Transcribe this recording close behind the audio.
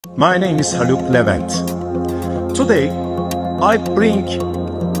My name is Haluk Levent. Today, I bring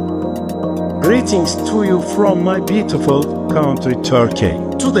greetings to you from my beautiful country, Turkey.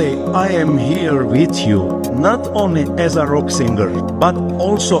 Today, I am here with you not only as a rock singer, but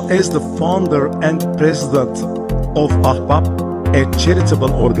also as the founder and president of Ahbap, a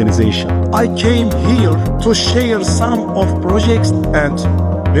charitable organization. I came here to share some of projects and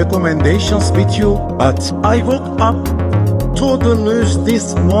recommendations with you, but I woke up to the news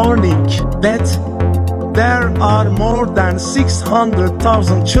this morning that there are more than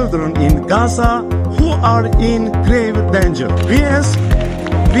 600,000 children in Gaza who are in grave danger. We as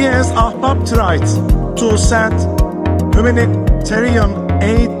Ahbap tried to send humanitarian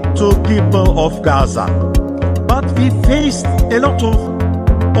aid to people of Gaza, but we faced a lot of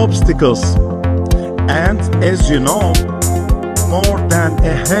obstacles, and as you know, more than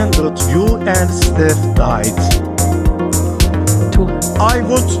 100 UN staff died. I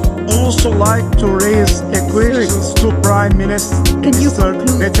would also like to raise a question to Prime Minister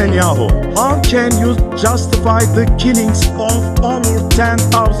Netanyahu. How can you justify the killings of over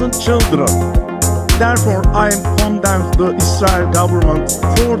 10,000 children? Therefore, I condemn the Israel government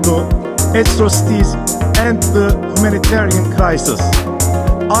for the atrocities and the humanitarian crisis.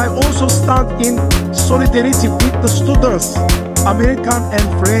 I also stand in solidarity with the students, American and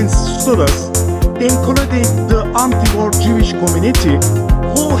French students, including the anti-war Jewish community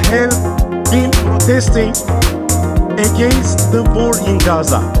who have been protesting against the war in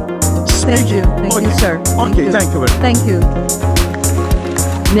Gaza. Thank you, sir. Okay, thank you very much. Thank you.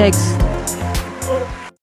 Next.